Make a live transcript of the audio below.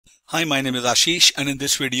Hi, my name is Ashish, and in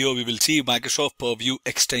this video we will see Microsoft Purview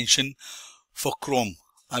extension for Chrome.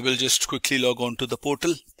 I will just quickly log on to the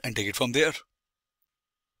portal and take it from there.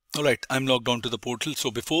 Alright, I'm logged on to the portal. So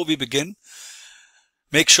before we begin,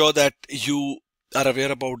 make sure that you are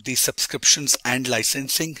aware about the subscriptions and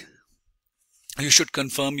licensing. You should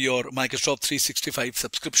confirm your Microsoft 365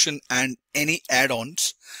 subscription and any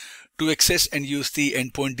add-ons to access and use the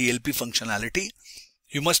endpoint DLP functionality.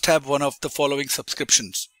 You must have one of the following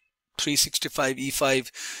subscriptions: 365 E5,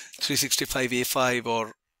 365 A5,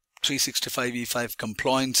 or 365 E5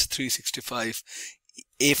 compliance, 365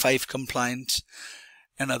 A5 compliance,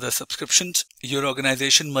 and other subscriptions. Your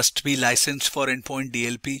organization must be licensed for endpoint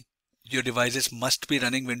DLP. Your devices must be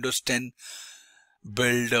running Windows 10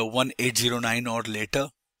 build 1809 or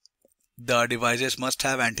later. The devices must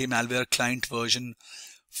have anti-malware client version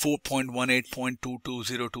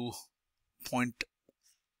 4.18.2202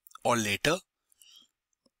 or later.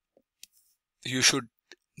 You should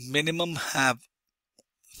minimum have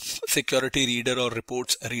security reader or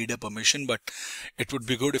reports reader permission, but it would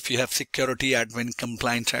be good if you have security admin,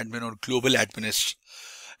 compliance admin, or global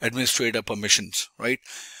administrator permissions, right?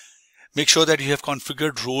 Make sure that you have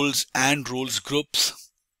configured roles and roles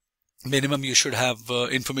groups. Minimum you should have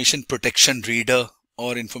information protection reader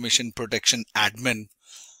or information protection admin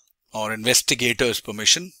or investigators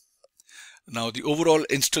permission. Now the overall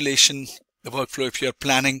installation, the workflow, if you're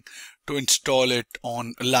planning to install it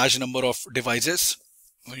on a large number of devices,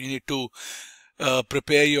 you need to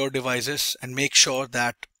prepare your devices and make sure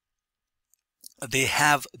that they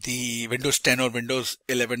have the Windows 10 or Windows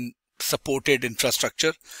 11 supported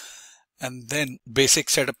infrastructure, and then basic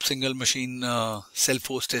setup single machine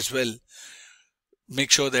self-host as well. Make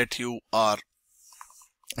sure that you are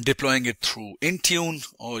deploying it through Intune,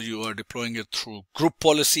 or you are deploying it through group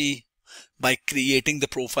policy by creating the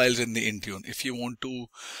profiles in the Intune. If you want to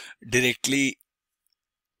directly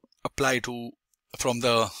apply to from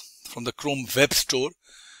the Chrome Web Store,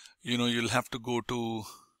 you'll have to go to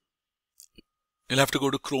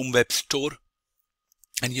Chrome Web Store,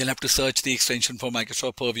 and you'll have to search the extension for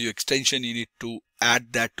Microsoft Purview extension. You need to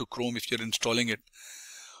add that to Chrome if you're installing it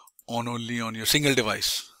only on your single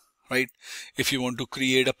device, right? If you want to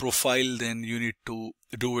create a profile, then you need to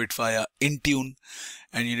do it via Intune,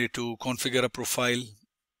 and you need to configure a profile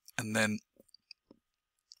and then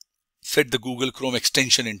set the Google Chrome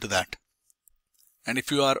extension into that. And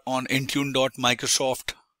if you are on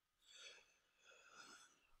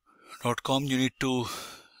intune.microsoft.com, you need to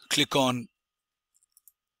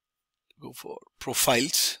go for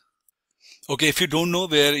profiles. Okay, if you don't know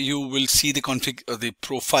where you will see the config, the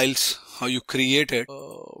profiles, how you create it.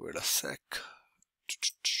 Wait a sec.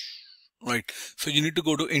 Right. So you need to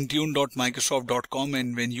go to intune.microsoft.com,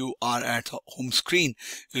 and when you are at home screen,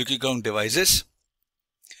 you click on devices.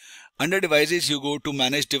 Under devices, you go to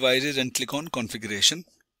manage devices and click on configuration.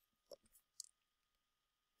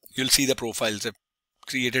 You'll see the profiles. I've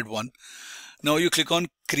created one. Now you click on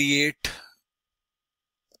create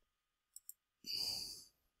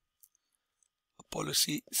a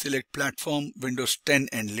policy, select platform, Windows 10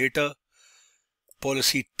 and later,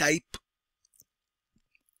 policy type,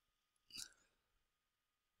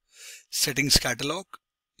 settings catalog.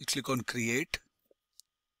 You click on create.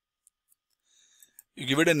 You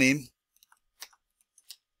give it a name.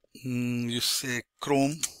 You say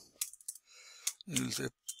Chrome. You'll say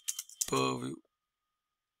Purview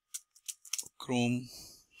Chrome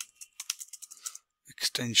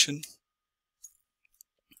extension.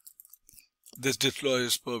 This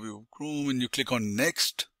deploys Purview Chrome, and you click on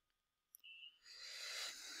next.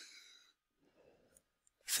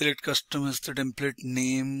 Select custom as the template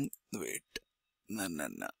name. Wait, no.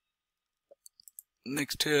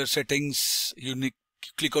 Next here, settings. You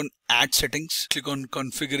click on add settings. Click on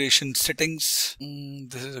configuration settings.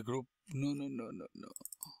 This is a group. No.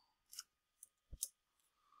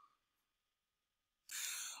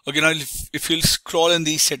 Okay, now if you'll scroll in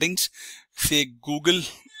these settings, say Google,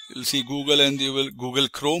 you'll see Google, and you will Google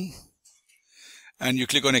Chrome, and you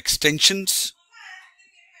click on extensions.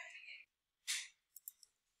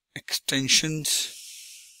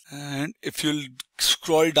 And if you'll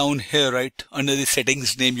scroll down here, right under the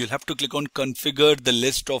settings name, you'll have to click on configure the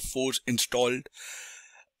list of 4 installed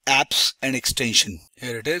apps and extension.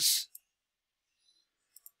 Here it is.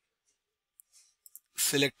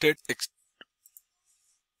 Select it,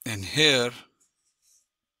 and here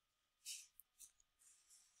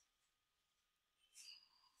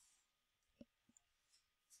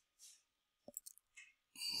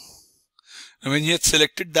and when you have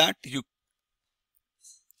selected that, you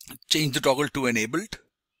change the toggle to enabled,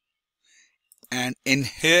 and in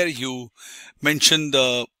here you mention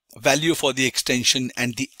the value for the extension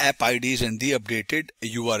and the app IDs and the updated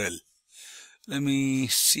URL. Let me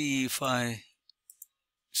see if I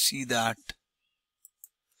see that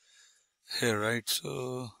here, right?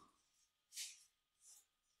 So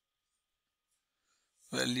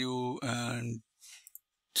value and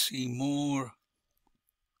see more.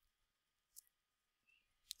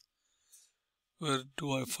 Where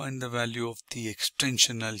do I find the value of the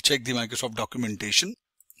extension? I'll check the Microsoft documentation.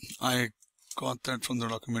 I got that from the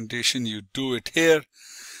documentation. You do it here.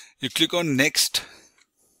 You click on next.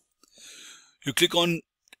 You click on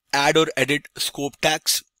add or edit scope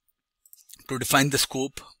tags to define the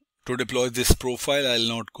scope to deploy this profile. I'll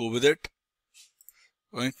not go with it.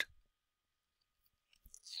 Right.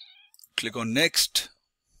 Click on next.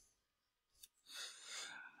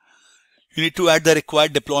 You need to add the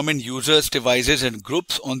required deployment users, devices, and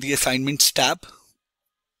groups on the assignments tab.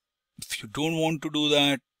 If you don't want to do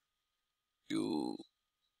that, you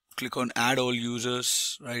click on add all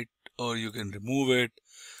users, right? Or you can remove it.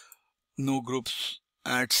 No groups,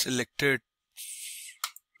 add selected.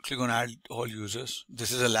 Click on add all users.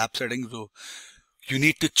 This is a lab setting, so you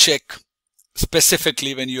need to check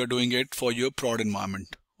specifically when you are doing it for your prod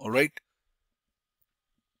environment. All right.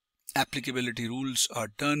 Applicability rules are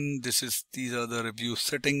done. These are the review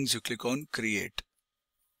settings. You click on create.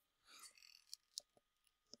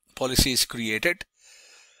 Policy is created.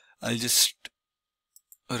 I'll just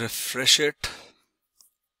refresh it.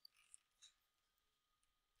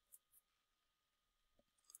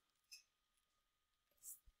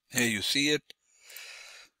 Here you see it.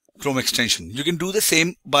 Chrome extension. You can do the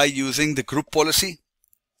same by using the group policy.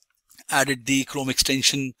 Added the Chrome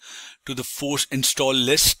extension to the force install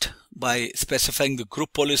list by specifying the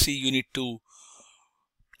group policy. You need to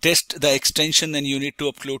test the extension, and you need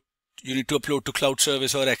to upload to cloud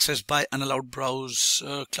service or access by unallowed browse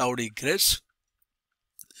cloud egress.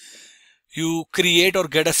 You create or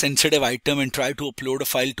get a sensitive item and try to upload a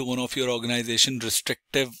file to one of your organization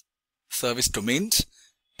restrictive service domains,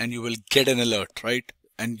 and you will get an alert, right?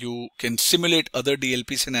 And you can simulate other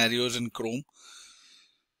DLP scenarios in Chrome,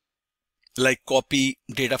 like copy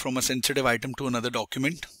data from a sensitive item to another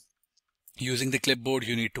document. Using the clipboard,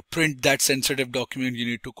 you need to print that sensitive document. You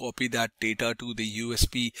need to copy that data to the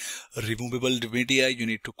USB removable media. You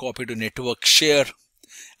need to copy to network share.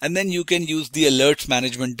 And then you can use the alerts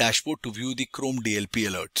management dashboard to view the Chrome DLP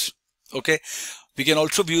alerts. Okay. We can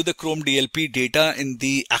also view the Chrome DLP data in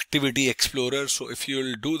the Activity Explorer. So if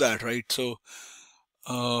you'll do that, right? So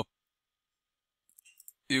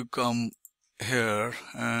you come here,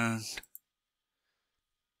 and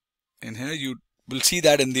in here you will see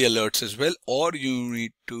that in the alerts as well, or you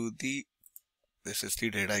need to this is the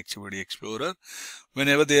Data Activity Explorer.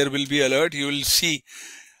 Whenever there will be alert, you will see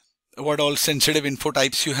what all sensitive info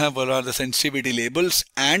types you have, what are the sensitivity labels,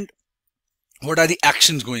 and what are the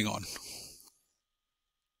actions going on.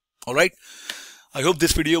 All right. I hope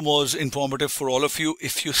this video was informative for all of you.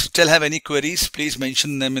 If you still have any queries, please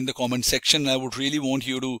mention them in the comment section. I would really want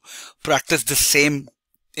you to practice the same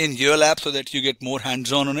in your lab so that you get more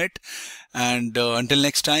hands-on on it. And until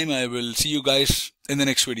next time, I will see you guys in the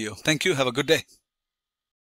next video. Thank you. Have a good day.